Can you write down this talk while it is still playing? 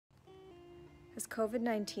Has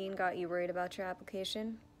COVID-19 got you worried about your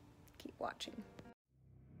application? Keep watching.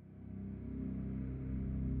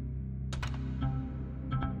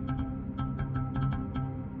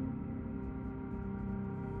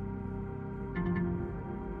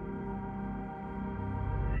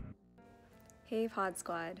 Hey Pod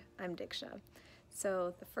Squad, I'm Diksha.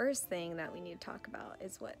 So the first thing that we need to talk about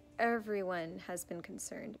is what everyone has been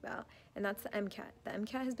concerned about, and that's the MCAT. The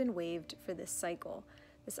MCAT has been waived for this cycle,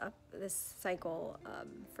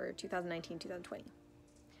 for 2019-2020.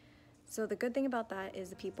 So the good thing about that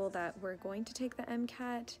is the people that were going to take the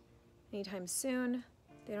MCAT anytime soon,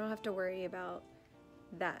 they don't have to worry about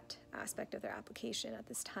that aspect of their application at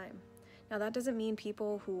this time. Now that doesn't mean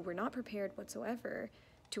people who were not prepared whatsoever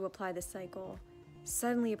to apply this cycle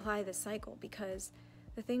suddenly apply this cycle, because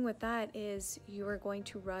the thing with that is you are going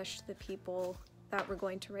to rush the people that were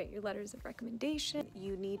going to write your letters of recommendation.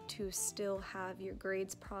 You need to still have your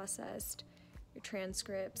grades processed, your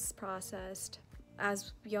transcripts processed.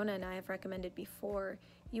 As Yona and I have recommended before,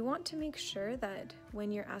 you want to make sure that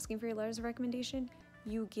when you're asking for your letters of recommendation,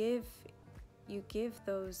 you give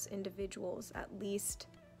those individuals at least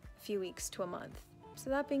a few weeks to a month. So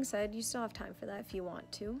that being said, you still have time for that if you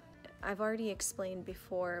want to. I've already explained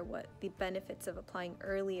before what the benefits of applying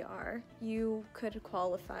early are. You could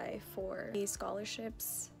qualify for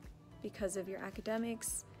scholarships because of your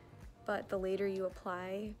academics, but the later you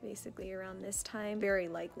apply, basically around this time, very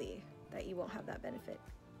likely that you won't have that benefit,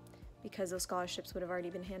 because those scholarships would have already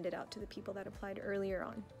been handed out to the people that applied earlier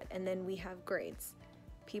on. And then we have grades.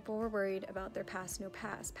 People were worried about their pass, no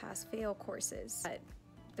pass, pass-fail courses. But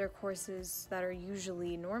their courses that are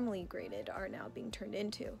usually normally graded are now being turned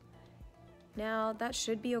into. Now, that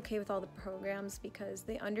should be okay with all the programs because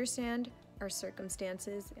they understand our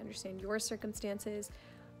circumstances, they understand your circumstances.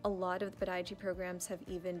 A lot of the podiatry programs have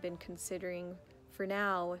even been considering, for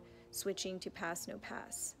now, switching to pass, no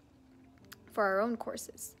pass for our own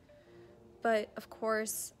courses. But of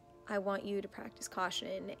course, I want you to practice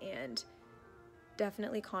caution and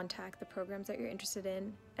definitely contact the programs that you're interested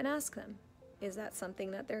in and ask them, is that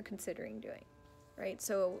something that they're considering doing, right?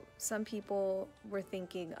 So some people were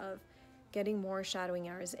thinking of getting more shadowing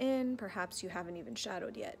hours in, perhaps you haven't even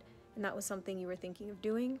shadowed yet, and that was something you were thinking of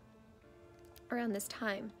doing around this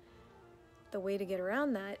time. The way to get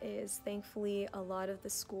around that is, thankfully, a lot of the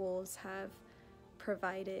schools have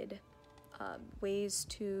provided ways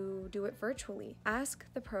to do it virtually. Ask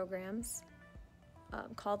the programs,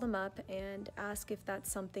 call them up and ask if that's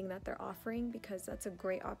something that they're offering, because that's a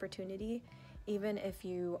great opportunity, even if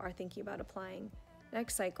you are thinking about applying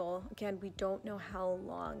next cycle. Again, we don't know how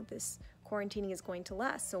long this quarantining is going to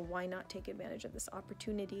last, so why not take advantage of this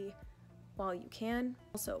opportunity while you can?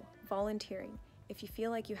 Also, volunteering. If you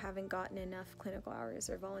feel like you haven't gotten enough clinical hours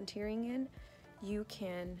or volunteering in, you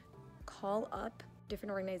can call up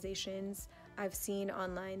different organizations. I've seen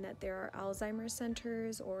online that there are Alzheimer's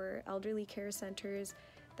centers or elderly care centers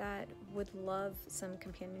that would love some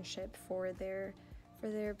companionship for their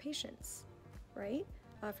patients, right?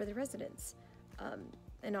 For the residents.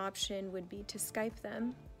 An option would be to Skype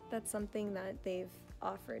them. That's something that they've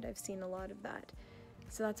offered. I've seen a lot of that.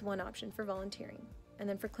 So that's one option for volunteering. And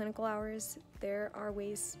then for clinical hours, there are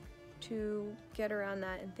ways to get around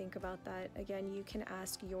that and think about that. Again, you can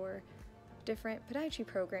ask your different podiatry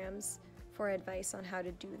programs for advice on how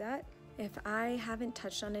to do that. If I haven't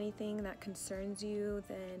touched on anything that concerns you,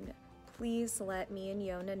 then please let me and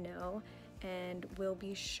Yona know, and we'll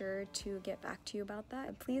be sure to get back to you about that.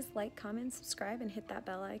 And please like, comment, subscribe, and hit that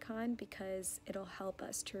bell icon, because it'll help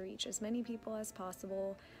us to reach as many people as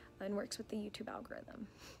possible and works with the YouTube algorithm.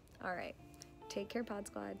 All right, take care, Pod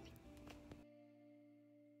Squad.